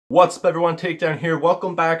What's up everyone, Takedown here.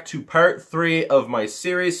 Welcome back to part 3 of my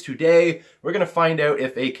series. Today, we're going to find out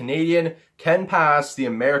if a Canadian can pass the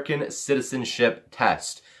American citizenship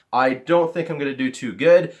test. I don't think I'm going to do too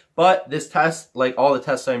good, but this test, like all the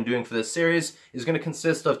tests I'm doing for this series, is going to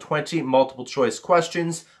consist of 20 multiple choice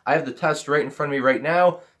questions. I have the test right in front of me right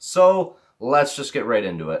now, so let's just get right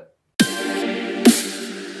into it.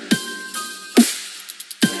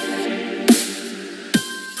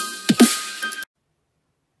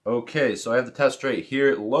 Okay, so I have the test right here.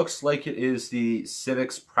 It looks like it is the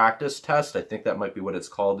civics practice test. I think that might be what it's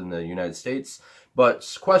called in the United States.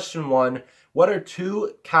 But question 1, what are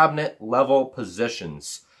 2 cabinet level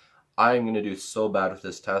positions? I'm going to do so bad with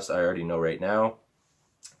this test, I already know right now.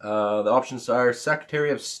 The options are Secretary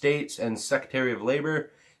of State and Secretary of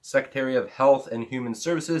Labor, Secretary of Health and Human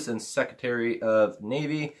Services, and Secretary of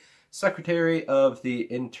Navy, Secretary of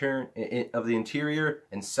the Interior,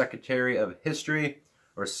 and Secretary of History,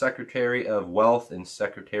 or Secretary of Wealth and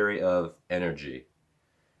Secretary of Energy.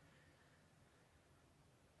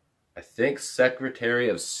 I think Secretary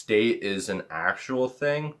of State is an actual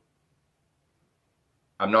thing.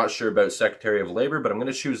 I'm not sure about Secretary of Labor, but I'm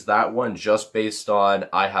going to choose that one just based on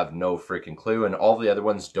I have no freaking clue, and all the other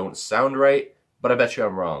ones don't sound right, but I bet you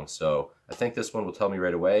I'm wrong. So I think this one will tell me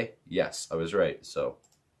right away. Yes, I was right. So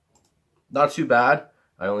not too bad.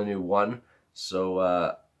 I only knew one.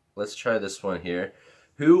 So let's try this one here.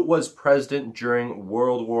 Who was president during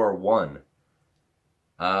World War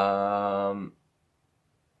I?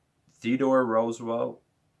 Theodore Roosevelt.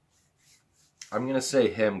 I'm going to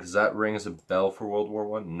say him because that rings a bell for World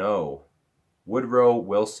War I. No. Woodrow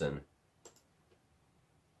Wilson.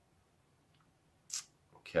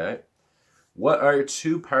 Okay. What are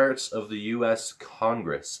 2 parts of the U.S.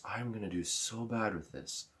 Congress? I'm going to do so bad with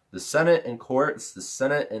this. The Senate and courts, the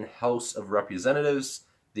Senate and House of Representatives,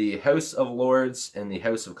 the House of Lords and the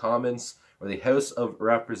House of Commons, or the House of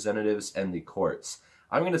Representatives and the courts.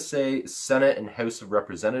 I'm going to say Senate and House of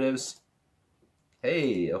Representatives.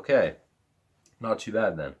 Hey, okay. Not too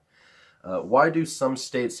bad then. Why do some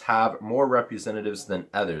states have more representatives than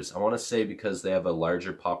others? I want to say because they have a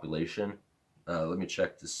larger population. Let me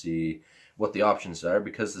check to see what the options are.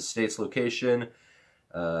 Because the state's location,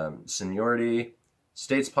 seniority,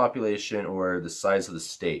 state's population, or the size of the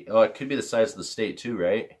state. Oh, it could be the size of the state too,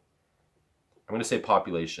 right? I'm going to say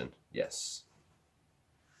population. Yes.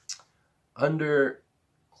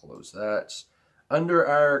 Close that. Under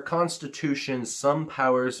our Constitution, some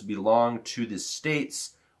powers belong to the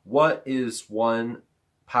states. What is one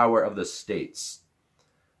power of the states?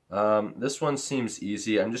 This one seems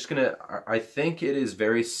easy. I think it is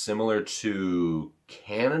very similar to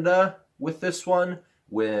Canada with this one,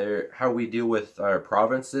 where how we deal with our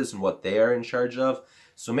provinces and what they are in charge of.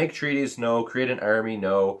 So make treaties, no. Create an army,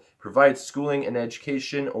 no. Provide schooling and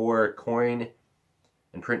education, or coin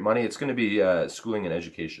and print money. It's going to be schooling and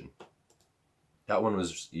education. That one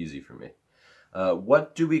was easy for me.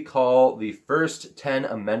 What do we call the first 10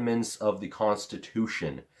 amendments of the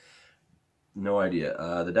Constitution? No idea.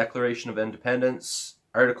 The Declaration of Independence,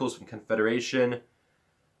 Articles of Confederation,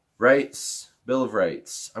 Rights, Bill of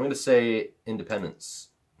Rights. I'm going to say Independence.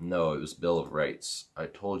 No, it was Bill of Rights. I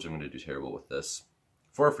told you I'm going to do terrible with this.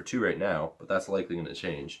 4 for 2 right now, but that's likely going to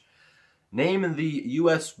change. Name the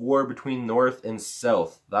U.S. war between North and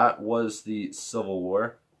South. That was the Civil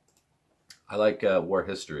War. I like war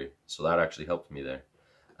history, so that actually helped me there.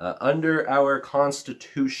 Under our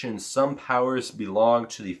Constitution, some powers belong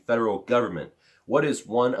to the federal government. What is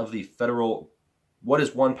one power of the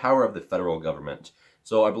federal government?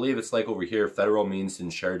 So I believe it's like over here, federal means in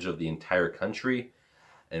charge of the entire country.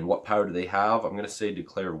 And what power do they have? I'm going to say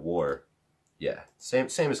declare war. Yeah, same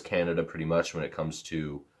as Canada pretty much when it comes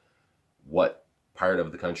to what part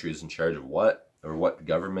of the country is in charge of what, or what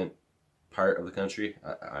government part of the country.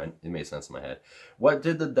 It made sense in my head. What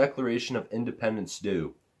did the Declaration of Independence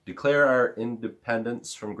do? Declare our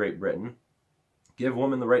independence from Great Britain. Give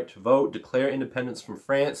women the right to vote. Declare independence from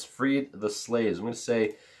France. Freed the slaves. I'm going to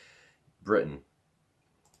say Britain.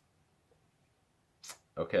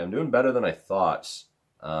 Okay, I'm doing better than I thought.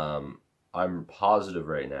 I'm positive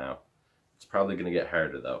right now. It's probably going to get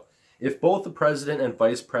harder though. If both the president and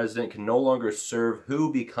vice president can no longer serve,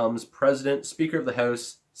 who becomes president, Speaker of the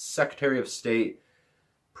House, Secretary of State,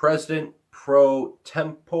 President pro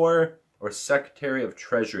tempore, or Secretary of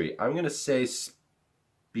Treasury? I'm going to say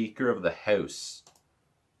Speaker of the House.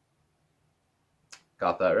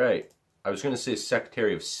 Got that right. I was going to say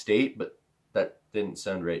Secretary of State, but that didn't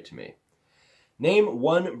sound right to me. Name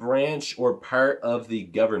one branch or part of the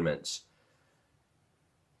government.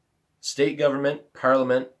 State government,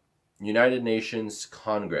 Parliament, United Nations,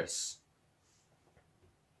 Congress.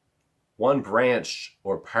 one branch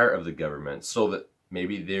or part of the government. So that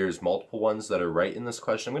maybe there's multiple ones that are right in this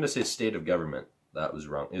question. I'm going to say state of government. That was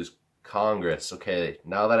wrong. It was Congress. Okay,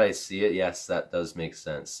 now that I see it, yes, that does make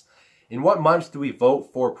sense. In what month do we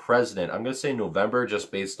vote for president? I'm going to say November,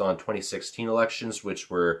 just based on 2016 elections, which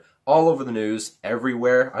were all over the news,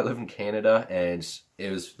 everywhere. I live in Canada, and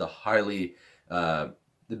it was the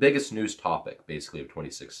biggest news topic, basically, of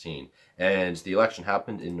 2016. And the election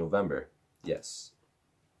happened in November. Yes.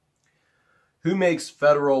 Who makes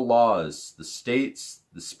federal laws? The states,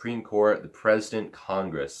 the Supreme Court, the President,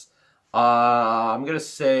 Congress. I'm gonna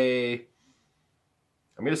say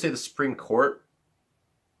the Supreme Court.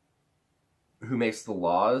 Who makes the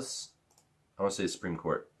laws? I want to say the Supreme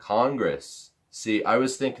Court. Congress. See, I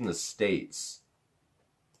was thinking the states.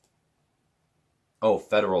 Oh,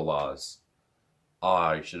 federal laws.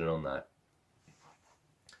 I should have known that.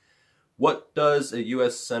 What does a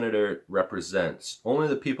U.S. Senator represent? Only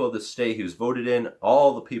the people of the state who's voted in,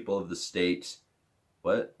 all the people of the state.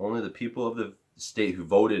 What? Only the people of the state who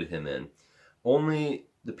voted him in. Only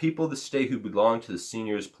the people of the state who belong to the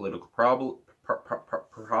senior's political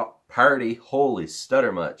party. Holy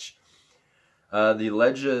stutter much. I'm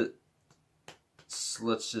going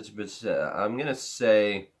to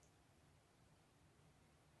say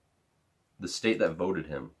the state that voted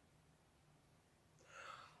him.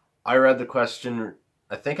 I read the question,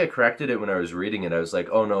 I think I corrected it when I was reading it. I was like,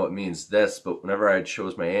 oh no, it means this. But whenever I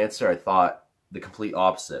chose my answer, I thought the complete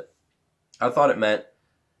opposite. I thought it meant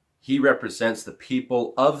he represents the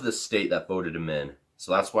people of the state that voted him in.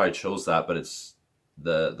 So that's why I chose that, but it's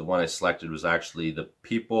the one I selected was actually the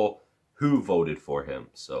people who voted for him.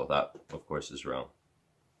 So that, of course, is wrong.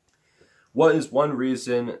 What is one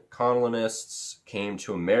reason colonists came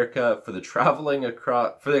to America? For the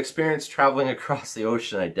experience traveling across the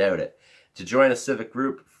ocean? I doubt it. To join a civic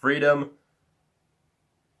group, freedom,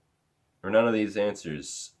 or none of these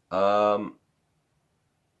answers. I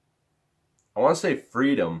want to say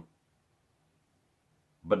freedom,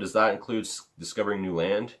 but does that include discovering new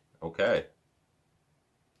land? Okay.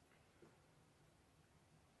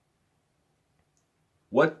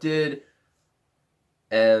 What did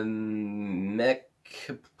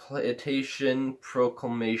Emancipation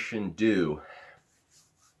Proclamation do?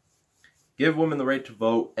 Give women the right to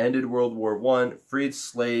vote, ended World War I, freed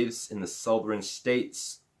slaves in the southern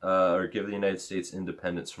states, or give the United States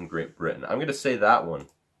independence from Great Britain. I'm going to say that one.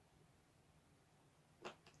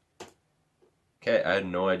 Okay, I had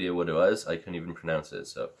no idea what it was. I couldn't even pronounce it.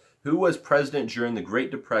 So, who was president during the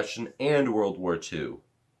Great Depression and World War II?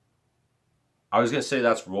 I was going to say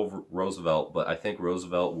that's Roosevelt, but I think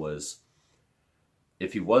Roosevelt was,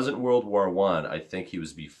 if he wasn't World War I think he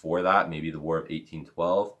was before that, maybe the War of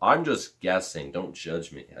 1812. I'm just guessing. Don't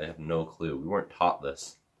judge me. I have no clue. We weren't taught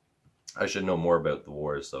this. I should know more about the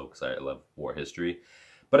wars, though, because I love war history.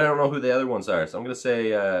 But I don't know who the other ones are, so I'm going to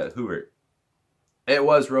say Hoover. It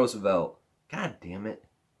was Roosevelt. God damn it.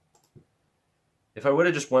 If I would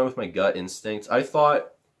have just went with my gut instincts, I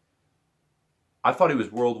thought he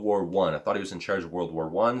was World War I. I thought he was in charge of World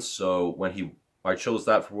War I, so when I chose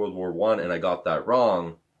that for World War I and I got that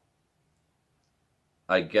wrong,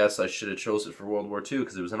 I guess I should have chose it for World War II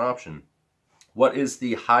because it was an option. What is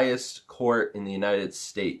the highest court in the United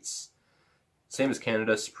States? Same as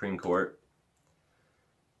Canada, Supreme Court.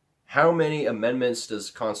 How many amendments does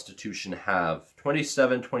the Constitution have?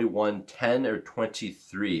 27, 21, 10, or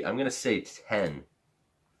 23? I'm going to say 10.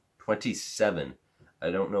 27.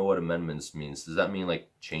 I don't know what amendments means. Does that mean, like,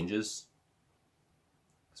 changes?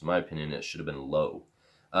 Because in my opinion, it should have been low.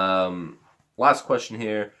 Last question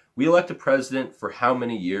here. We elect a president for how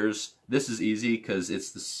many years? This is easy because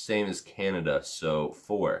it's the same as Canada, so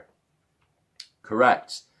 4.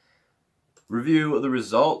 Correct. Review of the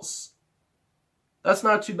results. That's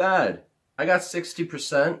not too bad. I got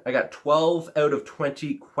 60%. I got 12 out of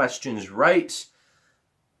 20 questions right.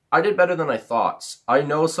 I did better than I thought. I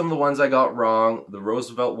know some of the ones I got wrong. The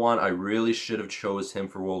Roosevelt one, I really should have chose him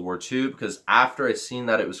for World War II because after I seen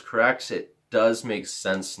that it was correct, it does make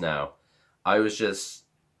sense now. I was just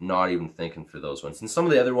not even thinking for those ones. And some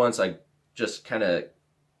of the other ones, I just kind of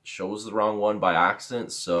chose the wrong one by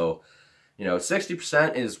accident. So,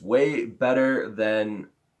 60% is way better than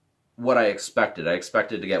what I expected. I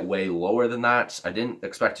expected to get way lower than that. I didn't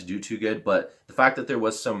expect to do too good, but the fact that there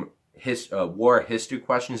was some war history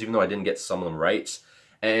questions, even though I didn't get some of them right,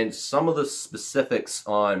 and some of the specifics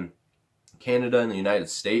on Canada and the United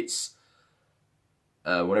States,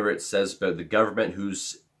 whenever it says about the government,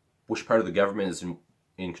 which part of the government is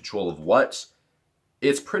in control of what,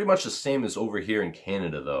 it's pretty much the same as over here in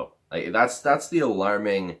Canada, though. Like, that's the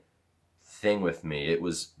alarming thing with me. It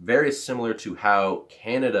was very similar to how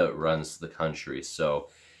Canada runs the country. So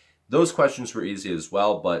those questions were easy as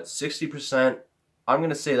well, but 60%, I'm going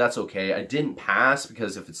to say that's okay. I didn't pass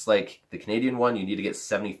because if it's like the Canadian one, you need to get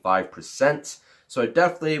 75%. So I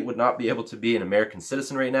definitely would not be able to be an American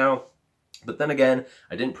citizen right now. But then again,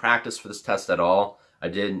 I didn't practice for this test at all. I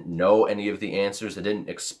didn't know any of the answers. I didn't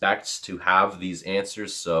expect to have these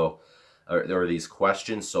answers, so or these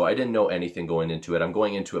questions, so I didn't know anything going into it. I'm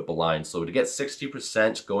going into it blind. So to get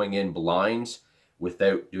 60% going in blind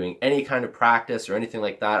without doing any kind of practice or anything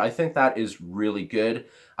like that, I think that is really good.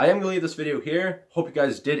 I am going to leave this video here. Hope you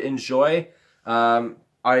guys did enjoy.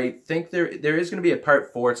 I think there is going to be a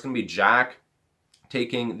part 4. It's going to be Jack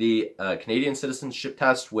taking the Canadian citizenship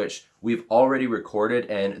test, which we've already recorded,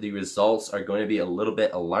 and the results are going to be a little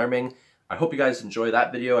bit alarming. I hope you guys enjoy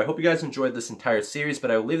that video. I hope you guys enjoyed this entire series,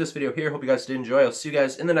 but I will leave this video here. Hope you guys did enjoy. I'll see you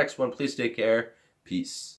guys in the next one. Please take care. Peace.